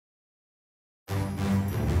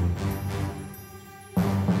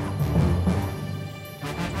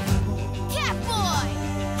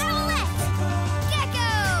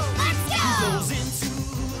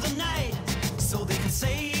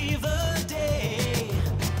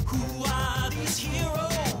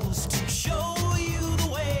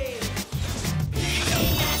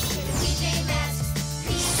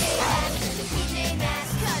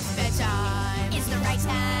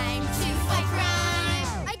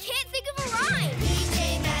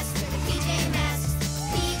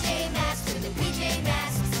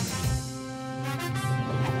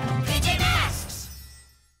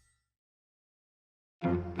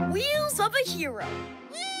hero.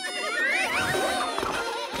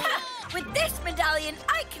 With this medallion,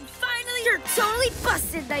 I can finally... You're totally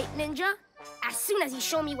busted, Night Ninja. As soon as you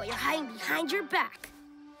show me what you're hiding behind your back.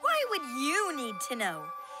 Why would you need to know?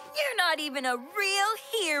 You're not even a real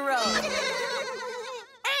hero.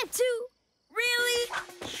 And two. Really?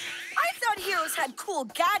 I thought heroes had cool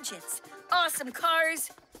gadgets, awesome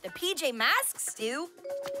cars. The PJ Masks do.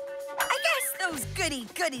 I guess those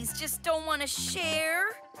goodies just don't want to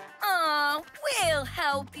share. Aw, we'll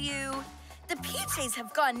help you. The PJs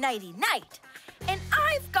have gone nighty-night, and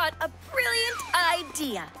I've got a brilliant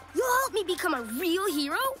idea. You'll help me become a real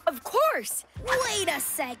hero? Of course. Wait a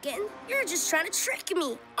second. You're just trying to trick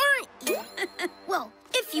me, aren't you? Well,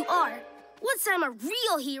 if you are, once I'm a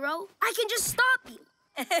real hero, I can just stop you.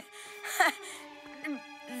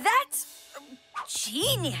 That's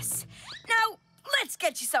genius. Now, let's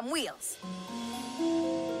get you some wheels.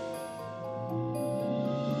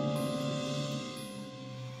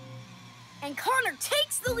 And Connor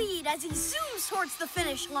takes the lead as he zooms towards the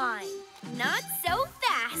finish line. Not so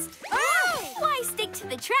fast. Oh! Why stick to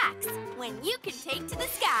the tracks when you can take to the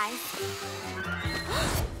sky?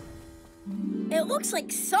 It looks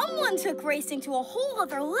like someone took racing to a whole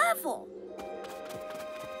other level.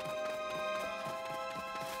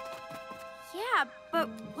 Yeah, but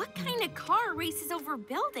what kind of car races over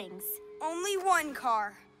buildings? Only one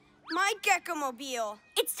car. My Gekko-mobile.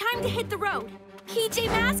 It's time to hit the road. PJ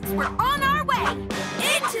Masks, we're on our way.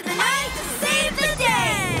 Into the night to save the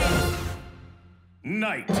day!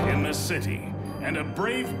 Night in the city, and a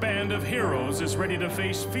brave band of heroes is ready to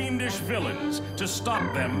face fiendish villains to stop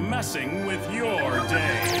them messing with your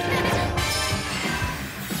day.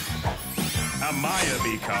 Amaya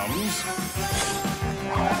becomes...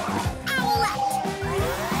 Owlette!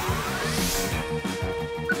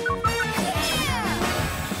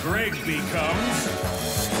 Greg becomes...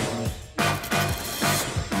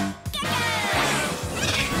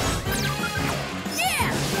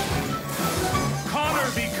 Connor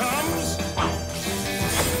becomes...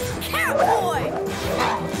 Catboy!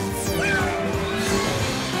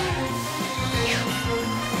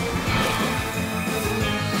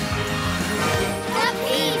 The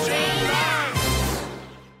PJ Masks!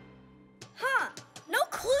 Huh, no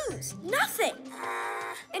clues, nothing.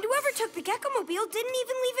 And whoever took the Gekko-mobile didn't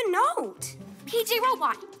even leave a note. PJ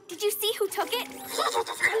Robot, did you see who took it?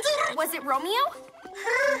 Was it Romeo?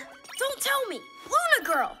 Don't tell me, Luna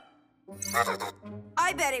Girl.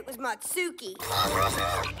 I bet it was Matsuki.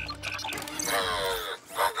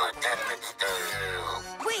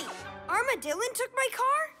 Wait, Armadillon took my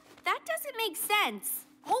car? That doesn't make sense.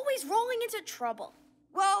 Always rolling into trouble.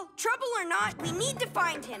 Well, trouble or not, we need to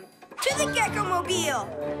find him. To the Gekko-mobile.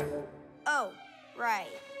 Oh,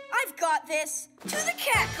 right. I've got this. To the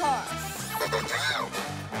cat car.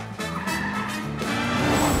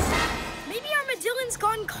 Maybe Armadillon's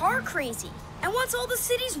gone car crazy and wants all the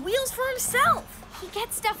city's wheels for himself. He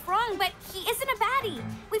gets stuff wrong, but he isn't a baddie.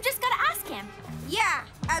 We've just got to ask him. Yeah,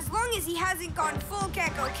 as long as he hasn't gone full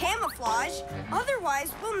Gekko camouflage.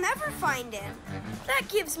 Otherwise, we'll never find him. That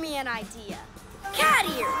gives me an idea. Cat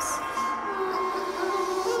ears.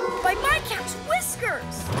 By my cat's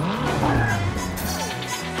whiskers.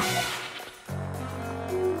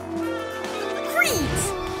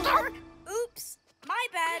 Freeze! Oops, my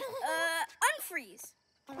bad. Unfreeze.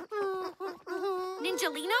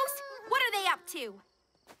 Ninjalinos? What are they up to?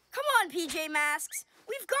 Come on, PJ Masks.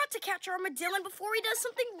 We've got to catch Armadillon before he does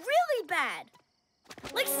something really bad.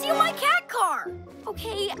 Like steal my cat car.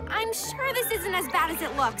 Okay, I'm sure this isn't as bad as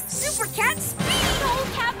it looks. Super cat speed! Oh,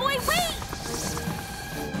 Catboy, wait!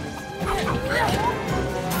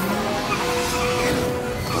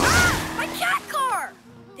 Ah! My cat car!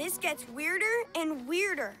 This gets weirder and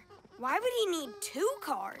weirder. Why would he need two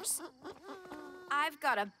cars? I've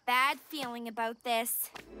got a bad feeling about this.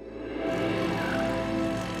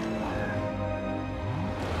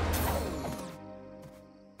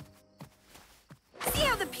 See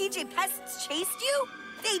how the PJ peasants chased you?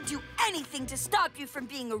 They'd do anything to stop you from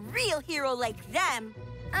being a real hero like them.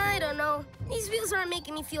 I don't know. These wheels aren't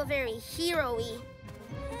making me feel very hero-y.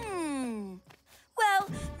 Well,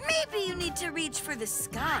 maybe you need to reach for the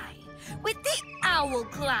sky with the Owl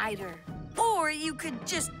Glider. Or you could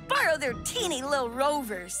just borrow their teeny little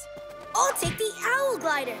rovers. I'll take the Owl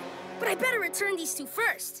Glider, but I better return these two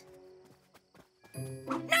first.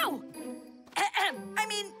 No! I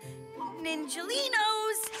mean,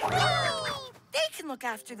 Ninjalinos. They can look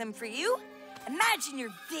after them for you. Imagine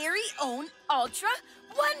your very own ultra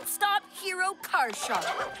one-stop hero car shop.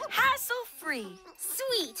 Hassle-free.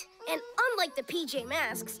 Sweet. And unlike the PJ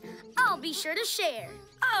Masks, I'll be sure to share.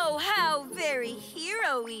 Oh, how very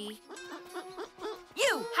hero-y.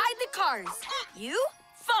 You, hide the cars. You,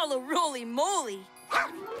 follow Roly Moly.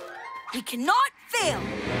 We cannot fail.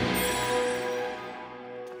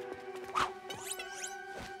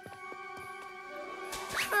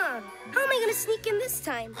 How am I gonna sneak in this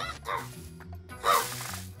time?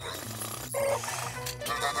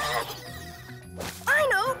 I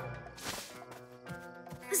know!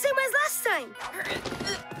 The same as last time.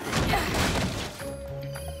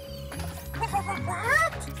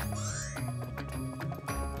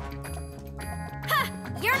 Ha!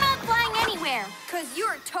 You're not flying anywhere. 'Cause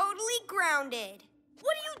you're totally grounded.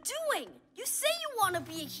 What are you doing? You say you want to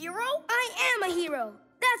be a hero? I am a hero.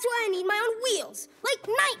 That's why I need my own wheels, like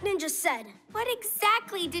Night Ninja said. What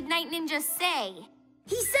exactly did Night Ninja say?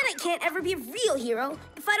 He said I can't ever be a real hero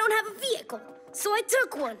if I don't have a vehicle. So I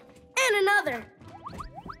took one, and another.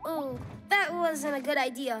 Oh, that wasn't a good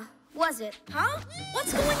idea, was it? Huh?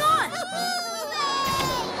 What's going on?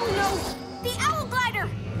 Oh no! The owl glider!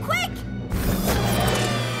 Quick!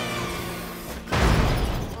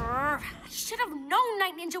 I should have known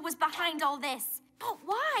Night Ninja was behind all this. But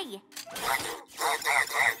why?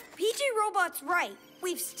 PJ Robot's right.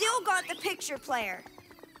 We've still got the picture player.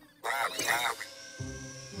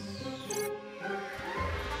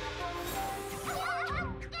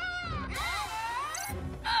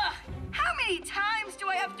 How many times do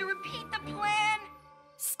I have to repeat the plan?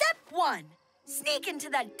 Step 1. Sneak into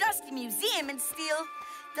that dusty museum and steal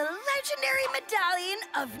the legendary medallion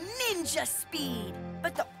of ninja speed.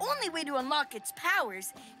 But the only way to unlock its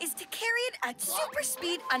powers is to carry it at super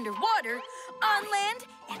speed underwater, on land,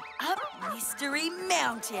 and up Mystery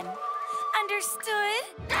Mountain. Understood?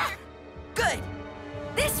 Good.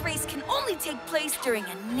 This race can only take place during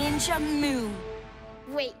a ninja moon.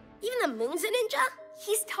 Wait, even the moon's a ninja?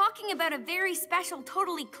 He's talking about a very special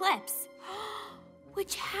total eclipse,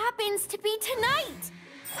 which happens to be tonight.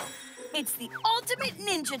 It's the Ultimate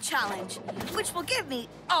Ninja Challenge, which will give me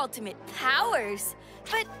ultimate powers.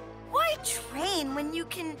 But why train when you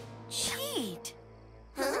can cheat?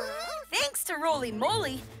 Thanks to Roly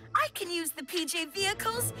Moly, I can use the PJ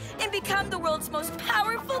vehicles and become the world's most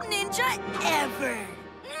powerful ninja ever.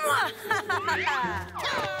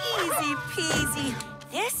 Easy peasy.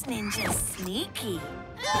 This ninja's sneaky.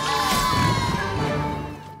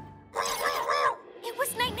 It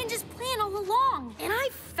was Night Ninja's plan all along. And I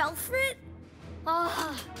fell for it?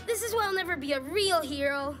 Oh, this is why I'll never be a real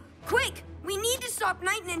hero. Quick! We need to stop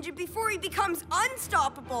Night Ninja before he becomes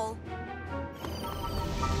unstoppable.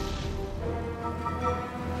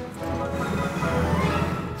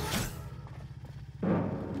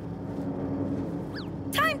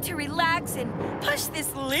 Time to relax and push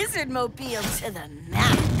this lizard mobile to the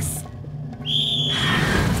max.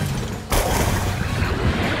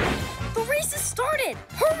 The race has started!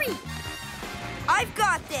 Hurry! I've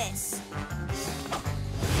got this.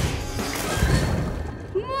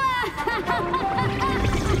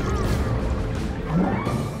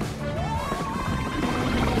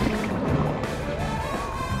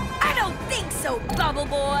 I don't think so, Bubble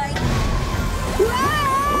Boy.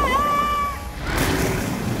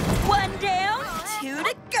 One down, 2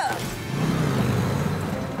 to go.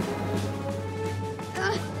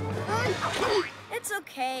 It's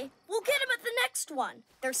okay. We'll get him at the next one.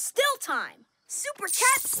 There's still time. Super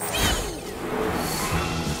Cat Speed!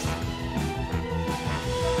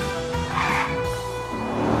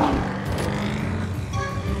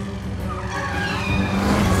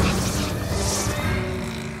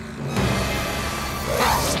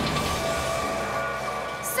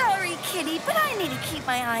 Sorry, Kitty, but I need to keep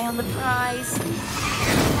my eye on the prize.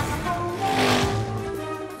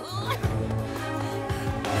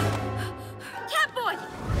 Catboy!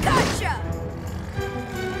 Gotcha!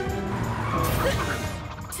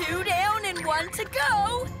 2 down and 1 to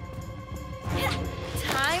go.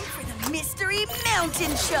 Time for the Mystery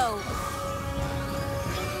Mountain Show.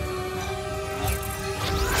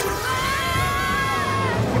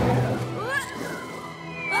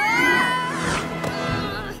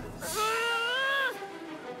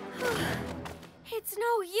 It's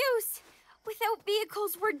no use. Without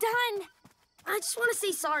vehicles, we're done. I just want to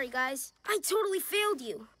say sorry, guys. I totally failed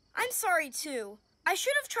you. I'm sorry, too. I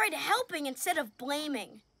should have tried helping instead of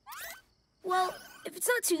blaming. Well, if it's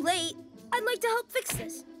not too late, I'd like to help fix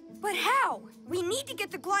this. But how? We need to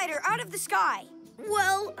get the glider out of the sky.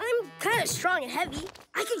 Well, I'm kind of strong and heavy.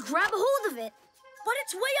 I could grab a hold of it. But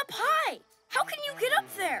it's way up high. How can you get up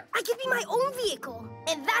there? I could be my own vehicle.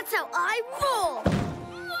 And that's how I roll.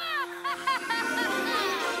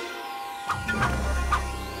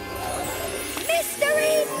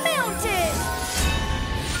 Mystery Mountain!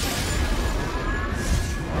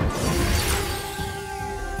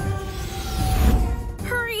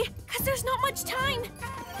 much time.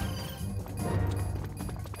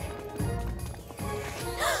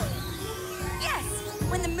 Yes!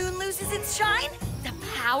 When the moon loses its shine, the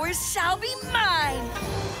powers shall be mine!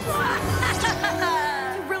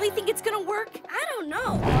 You really think it's gonna work? I don't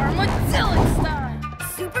know. Armadillo style.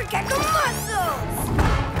 Super Gekko muscles!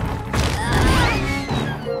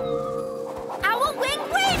 Owl wing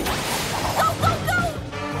wing! Go, go, go!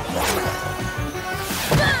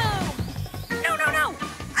 Boom! No, no, no!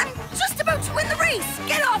 I'm just about to win the race!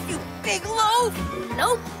 Get off, you big loaf!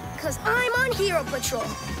 Nope, because I'm on Hero Patrol.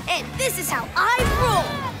 And this is how I roll.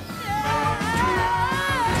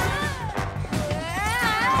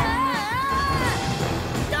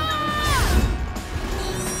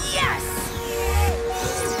 Yes!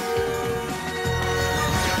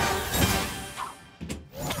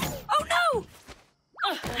 Oh, no!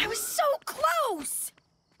 Ugh, I was so close!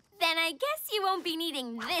 Then I guess you won't be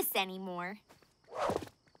needing this anymore.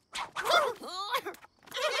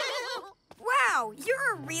 Wow,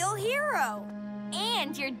 you're a real hero.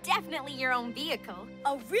 And you're definitely your own vehicle.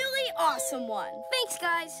 A really awesome one. Thanks,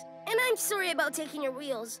 guys. And I'm sorry about taking your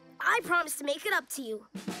wheels. I promise to make it up to you.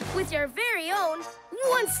 With your very own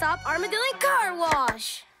one-stop Armadillo car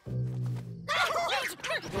wash.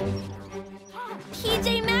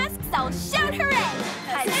 PJ Masks, I'll shout hooray!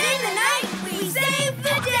 As in the night, we save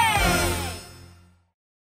the day!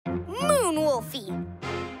 Moon Wolfie.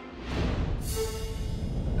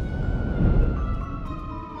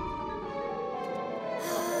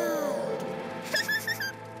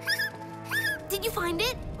 Did you find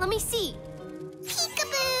it? Let me see.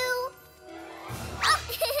 Peekaboo!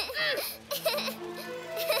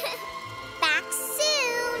 Back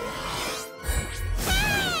soon!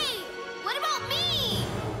 Hey! What about me?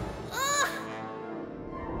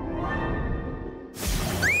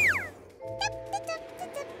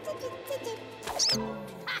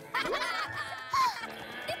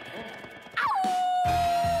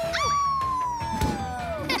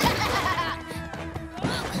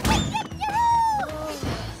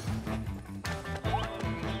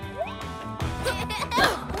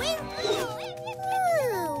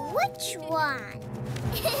 Ooh, which one?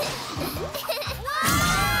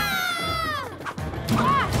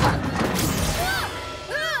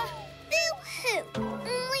 Boo-hoo!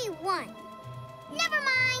 Only one. Never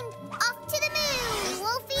mind. Off to the moon,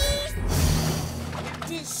 Wolfie!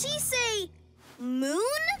 Did she say moon?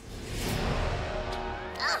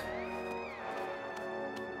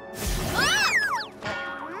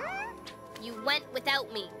 You went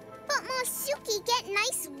without me. But Mosuki get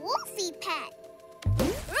nice Wolfie pet.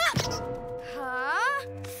 Huh?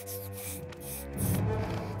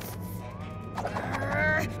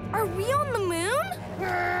 Are we on the moon?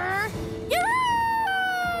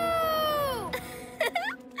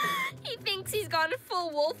 He thinks he's gone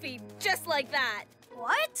full Wolfie, just like that.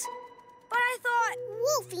 What? But I thought...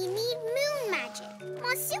 Wolfie need moon magic.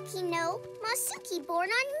 Mosuki no. Mosuki born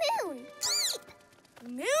on moon.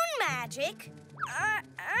 Moon magic?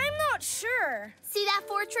 I'm not sure. See that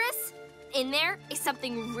fortress? In there is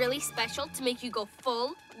something really special to make you go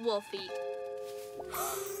full Wolfie.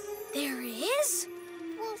 There is?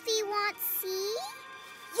 Wolfie wants see?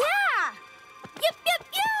 Yeah! Yip, yip,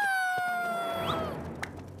 yip!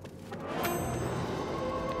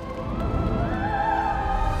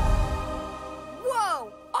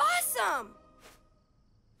 Whoa, awesome!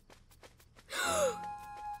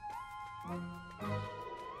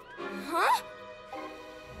 Huh?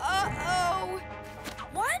 Uh-oh.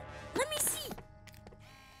 What? Let me see.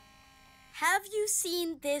 Have you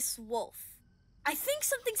seen this wolf? I think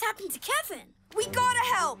something's happened to Kevin. We gotta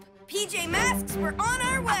help. PJ Masks, we're on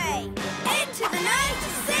our way. Into the night to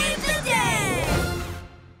save the day!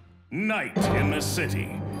 Night in the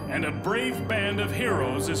city, and a brave band of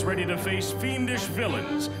heroes is ready to face fiendish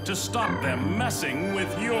villains to stop them messing with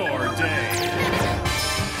your day.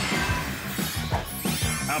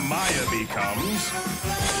 Amaya becomes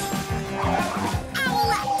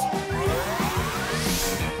Owlette!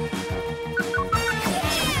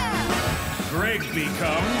 Greg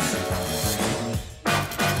becomes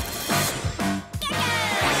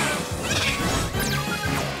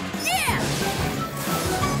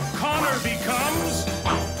Connor becomes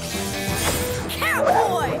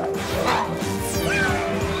Catboy!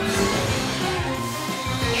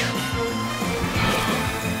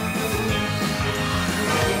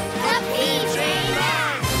 The PJ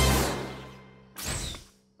Masks!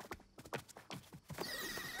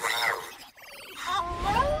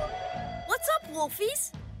 What's up, Wolfies?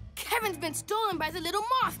 Kevin's been stolen by the little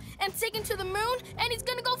moth and taken to the moon, and he's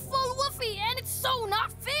gonna go full Wolfie, and it's so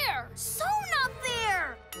not fair! So not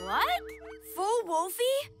fair! What? Full Wolfie?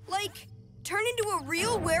 Like turn into a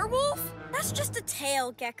real werewolf? That's just a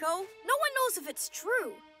tale, Gekko. No one knows if it's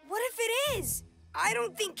true. What if it is? I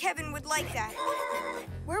don't think Kevin would like that.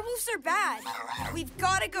 Werewolves are bad. We've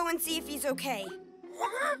got to go and see if he's okay.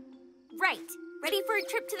 Right. Ready for a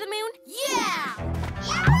trip to the moon? Yeah!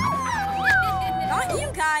 Not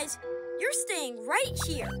you guys. You're staying right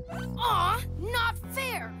here. Aw, not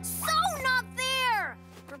fair. So not fair!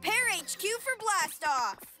 Prepare HQ for blast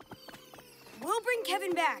off. We'll bring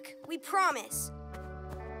Kevin back. We promise.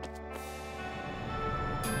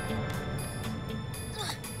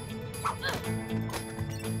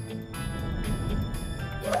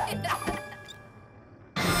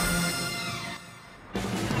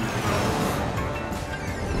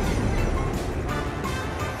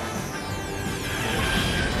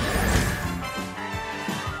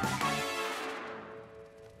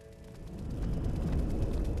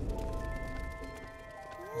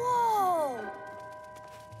 Whoa!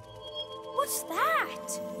 What's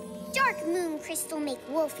that? Dark moon crystal make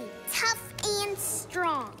Wolfie tough and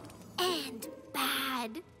strong. And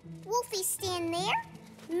bad. Wolfie stand there.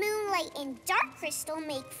 Moonlight and dark crystal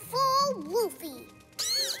make full Wolfie.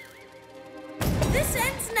 This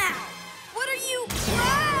ends now. What are you...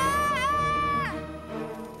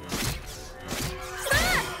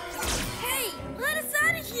 Hey, let us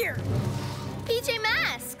out of here. PJ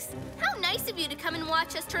Masks, how nice of you to come and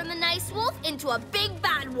watch us turn the nice wolf into a big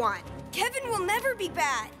bad one. Kevin will never be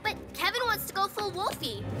bad. But Kevin wants to go full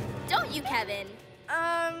wolfie. Don't you, Kevin?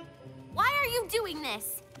 Why are you doing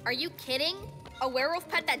this? Are you kidding? A werewolf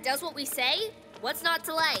pet that does what we say? What's not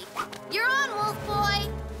to like? You're on, wolf boy!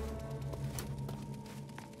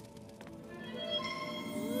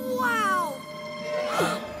 Wow!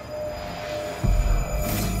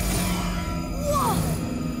 Whoa!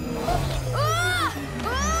 Ah!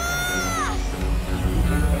 Ah!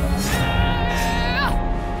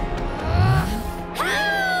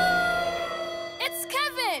 It's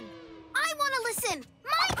Kevin. I want to listen.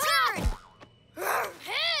 My turn.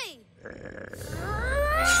 Hey!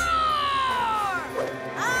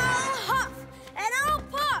 I'll huff, and I'll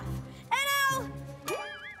puff, and I'll,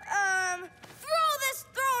 throw this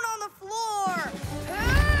throne on the floor.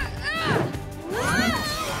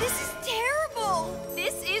 This is terrible.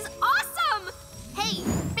 This is awesome! Hey,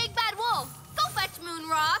 big bad wolf, go fetch Moon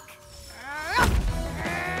Rock.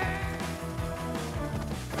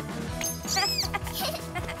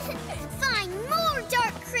 Find more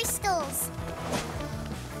dark crystals.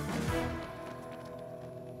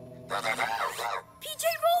 PJ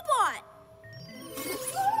Robot!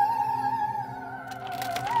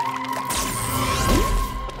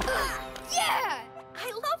 Yeah! I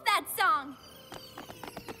love that song.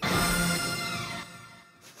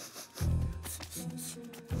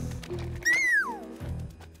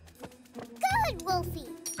 Good,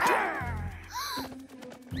 Wolfie.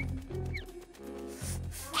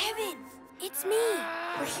 Kevin, it's me.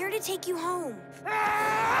 We're here to take you home.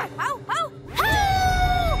 Ow! Ow!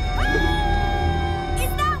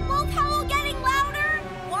 Is that wolf howl getting louder?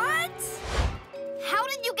 What? How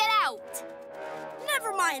did you get out?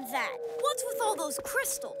 Never mind that. What's with all those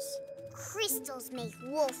crystals? Crystals make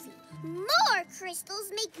Wolfie. More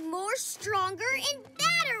crystals make more stronger and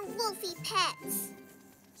better Wolfie pets.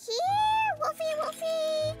 Here, Wolfie,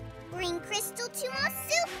 Wolfie. Bring crystal to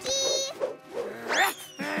Masuki.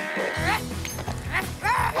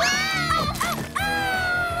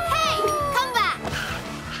 Hey, come back!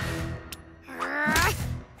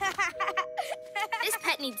 This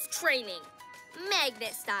pet needs training.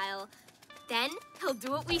 Magnet style. Then he'll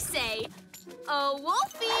do what we say. Oh,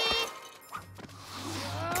 Wolfie!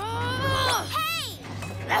 Hey!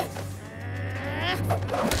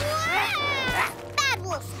 Bad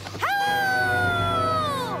Wolf.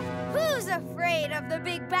 Who's afraid of the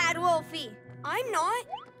big bad Wolfie? I'm not.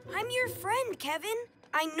 I'm your friend, Kevin.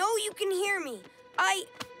 I know you can hear me.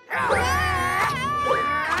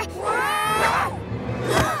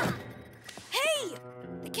 Hey!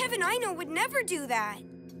 The Kevin I know would never do that.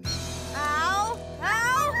 Ow!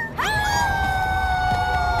 Ow! Ow!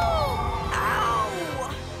 Ow!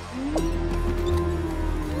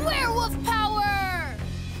 Werewolf power!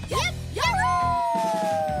 Yep!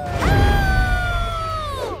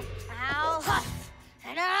 I'll huff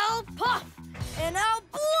and I'll puff And I'll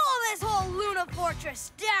blow this whole Luna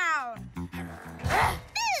Fortress down!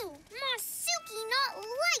 Boo! Masuki not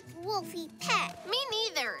like Wolfie pet. Me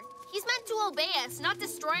neither. He's meant to obey us, not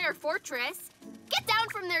destroy our fortress. Get down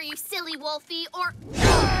from there, you silly Wolfie, or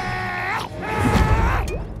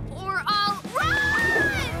I'll run!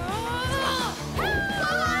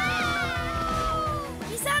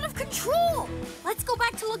 He's out of control. Let's go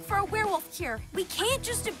back to look for a werewolf cure. We can't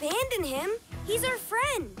just abandon him. He's our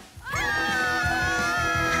friend. Oh!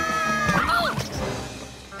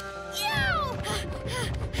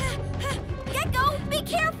 Gekko, be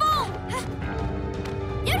careful!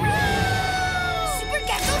 Super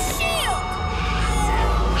Gekko shield!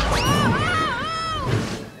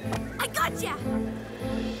 I gotcha!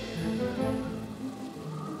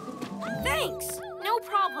 Thanks. No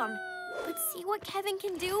problem. But see what Kevin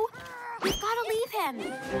can do? We've got to leave him.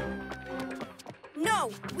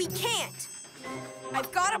 No, we can't.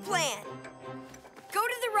 I've got a plan. Go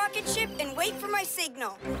to the rocket ship and wait for my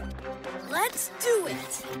signal. Let's do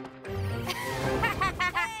it.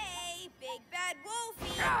 Hey, big bad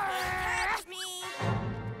wolfie, catch me.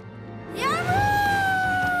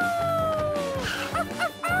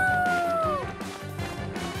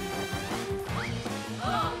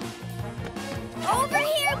 Over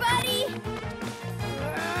here, buddy.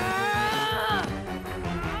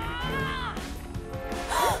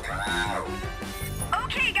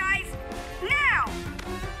 Okay, guys, now.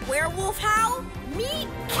 Werewolf howl, meet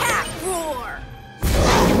cat roar.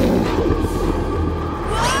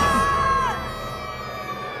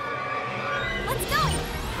 Let's go!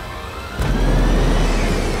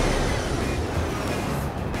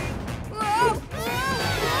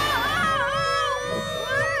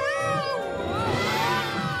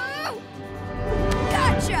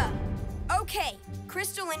 Gotcha! Okay,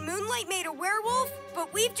 Crystal and Moonlight made a werewolf,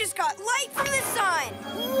 but we've just got light from the sun.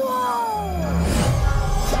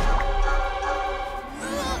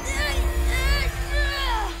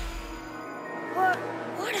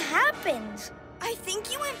 What happened? I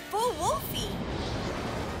think you went full wolfie.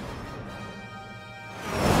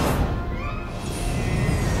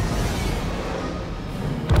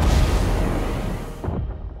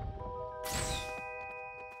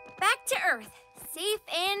 Back to Earth, safe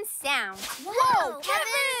and sound. Whoa,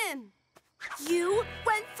 Kevin! You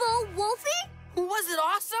went full wolfie? Was it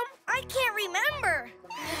awesome? I can't remember.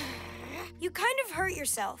 You kind of hurt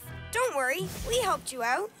yourself. Don't worry, we helped you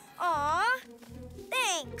out. Aw,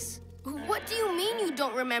 thanks. What do you mean you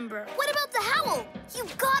don't remember? What about the howl? You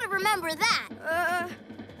gotta remember that.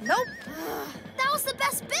 Nope. That was the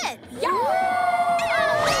best bit.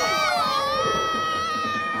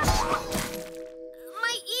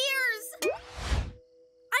 My ears!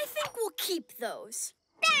 I think we'll keep those.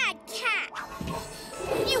 Bad cat.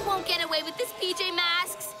 You won't get away with this, PJ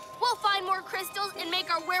Masks. We'll find more crystals and make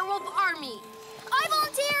our werewolf army. I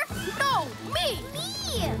volunteer! No, me!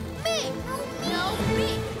 Me! No,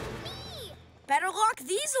 me! Better lock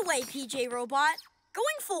these away, PJ Robot.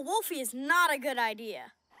 Going full wolfie is not a good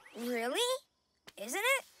idea. Really? Isn't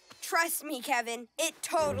it? Trust me, Kevin, it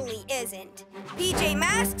totally isn't. PJ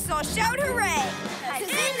Masks, I'll shout hooray! 'Cause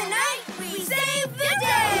in the night, we save the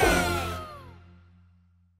day!